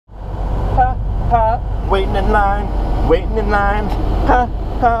ha, waiting in line, waiting in line, ha,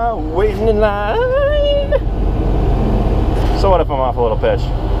 ha, waiting in line. So what if I'm off a little pitch?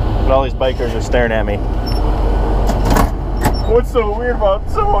 And all these bikers are staring at me. What's so weird about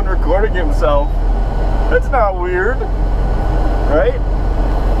someone recording himself? That's not weird, right?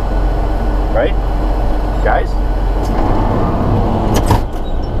 Right? Guys?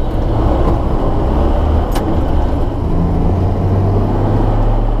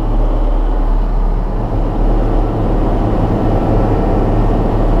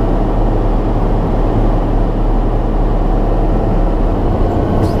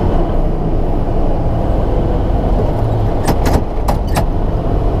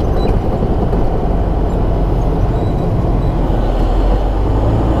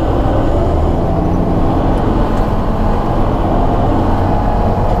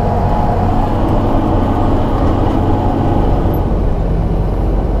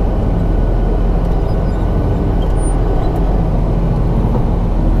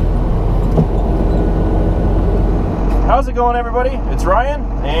 How's it going, everybody? It's Ryan,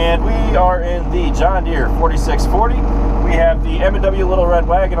 and we are in the John Deere 4640. We have the M&W Little Red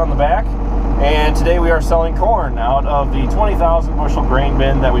Wagon on the back, and today we are selling corn out of the 20,000 bushel grain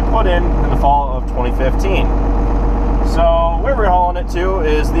bin that we put in the fall of 2015. So where we're hauling it to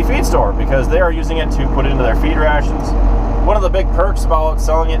is the feed store, because they are using it to put into their feed rations. One of the big perks about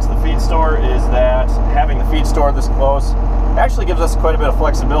selling it to the feed store is that having the feed store this close actually gives us quite a bit of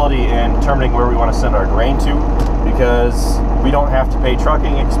flexibility in determining where we want to send our grain to, because we don't have to pay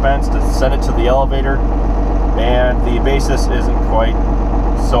trucking expense to send it to the elevator, and the basis isn't quite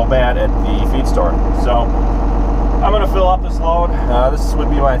so bad at the feed store. So I'm going to fill up this load. This would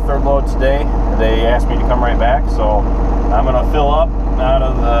be my third load today. They asked me to come right back, so I'm going to fill up out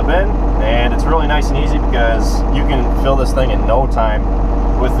of the bin, and it's really nice and easy because you can fill this thing in no time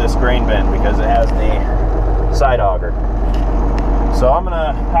with this grain bin because it has the side auger. So I'm going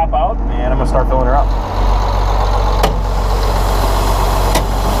to hop out and I'm going to start filling her up.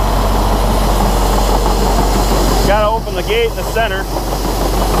 Got to open the gate in the center.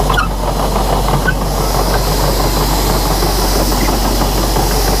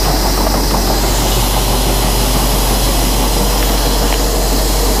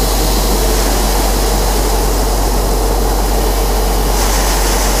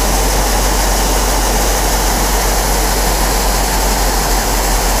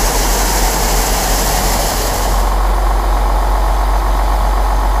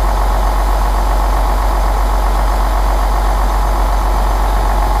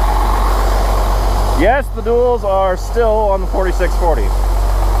 Yes, the duals are still on the 4640.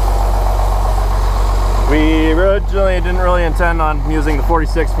 We originally didn't really intend on using the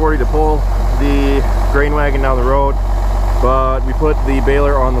 4640 to pull the grain wagon down the road, but we put the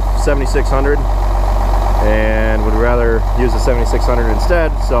baler on the 7600 and would rather use the 7600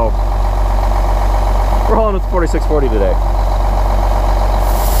 instead, so we're hauling with the 4640 today.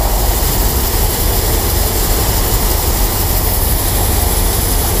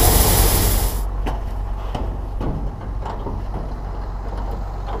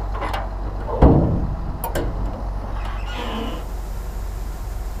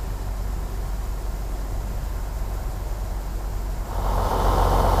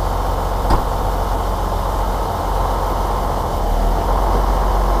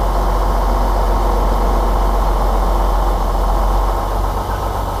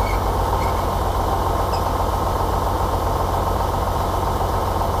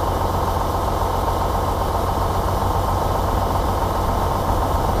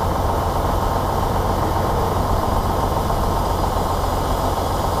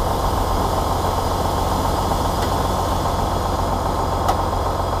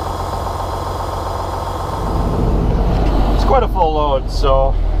 Quite a full load,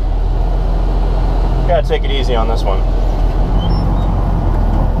 so gotta take it easy on this one.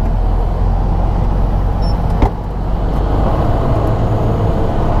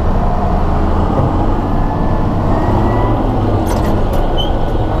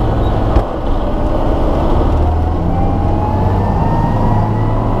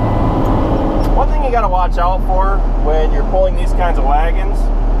 One thing you gotta watch out for when you're pulling these kinds of wagons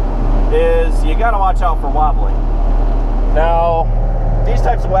is you gotta watch out for wobbling. Now, these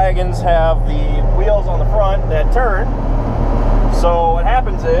types of wagons have the wheels on the front that turn, so what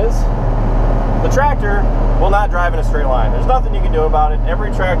happens is the tractor will not drive in a straight line. There's nothing you can do about it. Every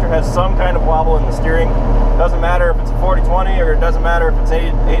tractor has some kind of wobble in the steering. Doesn't matter if it's a 40-20 or it doesn't matter if it's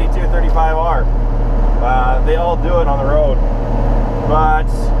 82-35R. They all do it on the road. But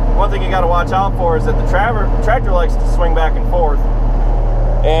one thing you got to watch out for is that the tractor likes to swing back and forth,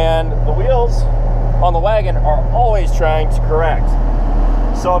 and the wheels on the wagon are always trying to correct.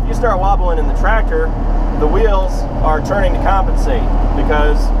 So if you start wobbling in the tractor, the wheels are turning to compensate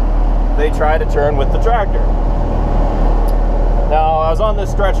because they try to turn with the tractor. Now, I was on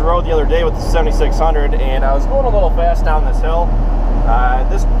this stretch of road the other day with the 7600, and I was going a little fast down this hill.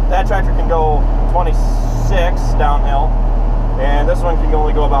 That tractor can go 26 downhill, and this one can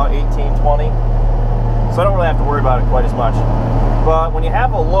only go about 18, 20. So I don't really have to worry about it quite as much. But when you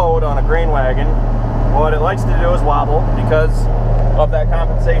have a load on a grain wagon, what it likes to do is wobble because of that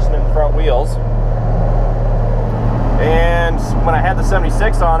compensation in the front wheels. And when I had the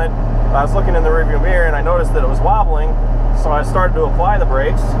 76 on it, I was looking in the rearview mirror and I noticed that it was wobbling, so I started to apply the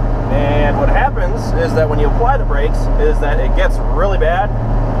brakes. And what happens is that when you apply the brakes is that it gets really bad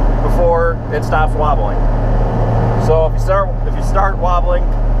before it stops wobbling. So if you start wobbling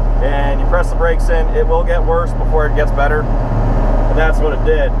and you press the brakes in, it will get worse before it gets better. And that's what it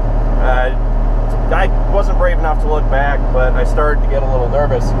did. I wasn't brave enough to look back, but I started to get a little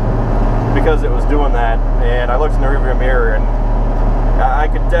nervous because it was doing that. And I looked in the rearview mirror and I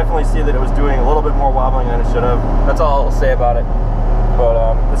could definitely see that it was doing a little bit more wobbling than it should have. That's all I'll say about it.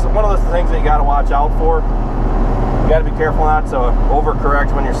 But this is one of those things that you got to watch out for. You got to be careful not to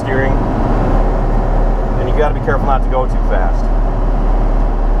overcorrect when you're steering, and you got to be careful not to go too fast.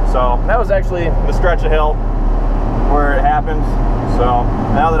 So that was actually the stretch of hill where it happened. So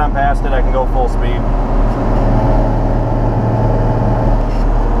now that I'm past it, I can go full speed.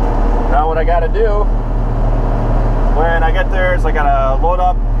 Now what I got to do when I get there is I got to load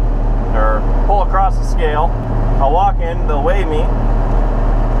up or pull across the scale. I'll walk in, they'll weigh me,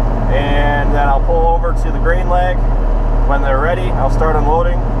 and then I'll pull over to the grain leg. When they're ready, I'll start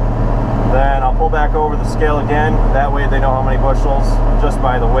unloading. Then I'll pull back over the scale again. That way they know how many bushels just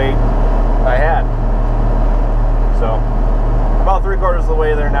by the weight I had. So about 3/4 of the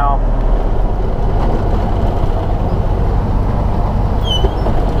way there now.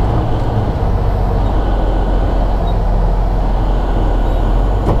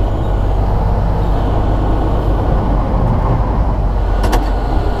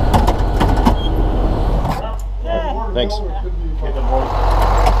 Thanks.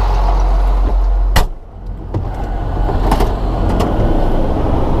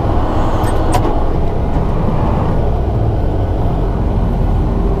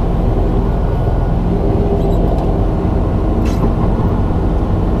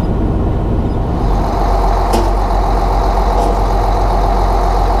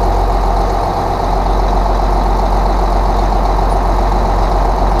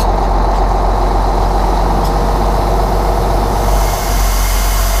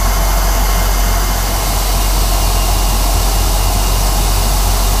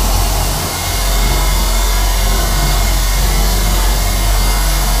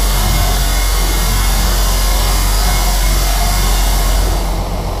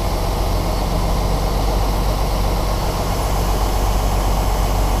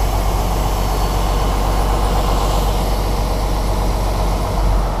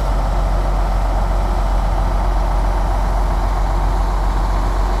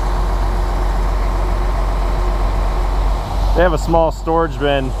 They have a small storage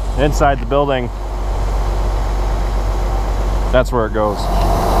bin inside the building. That's where it goes.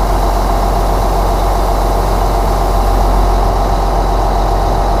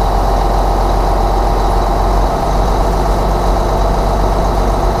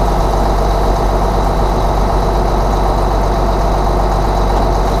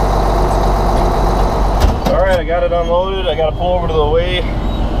 Alright, I got it unloaded. I got to pull over to the weigh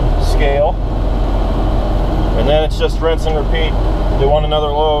scale. And then it's just rinse and repeat. They want another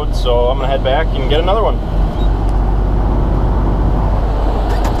load, so I'm gonna head back and get another one.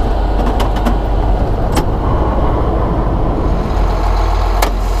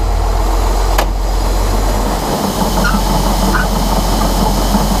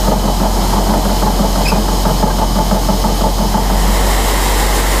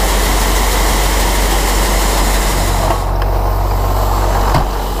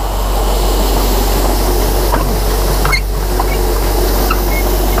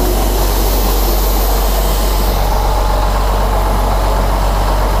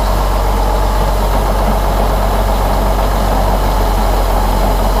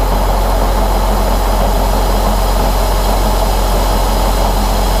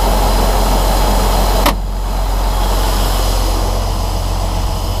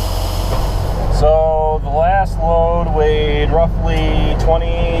 Roughly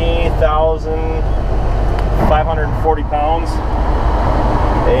 20,540 pounds,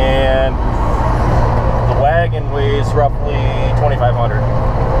 and the wagon weighs roughly 2,500.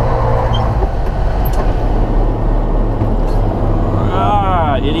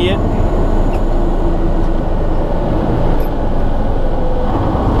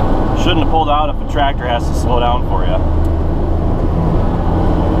 tractor has to slow down for you.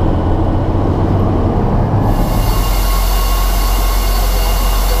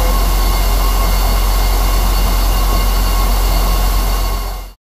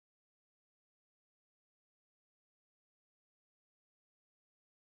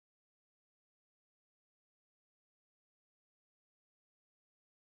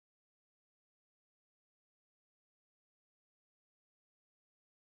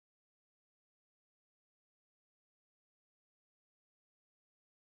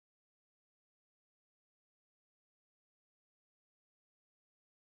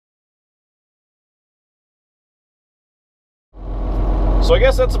 So I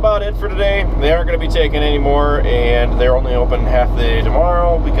guess that's about it for today. They aren't going to be taking any more, and they're only open half the day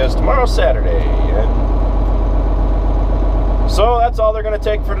tomorrow because tomorrow's Saturday. And so that's all they're going to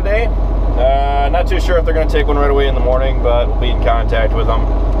take for today. Not too sure if they're going to take one right away in the morning, but we'll be in contact with them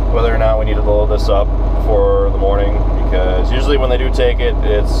whether or not we need to load this up for the morning, because usually when they do take it,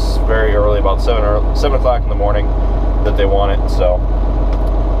 it's very early, about 7 o'clock in the morning that they want it. So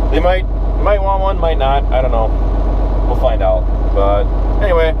they might want one, might not, I don't know. We'll find out. But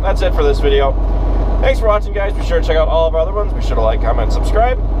anyway, that's it for this video. Thanks for watching, guys. Be sure to check out all of our other ones. Be sure to like, comment, and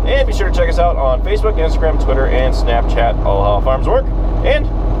subscribe. And be sure to check us out on Facebook, Instagram, Twitter, and Snapchat, all how farms work. And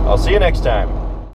I'll see you next time.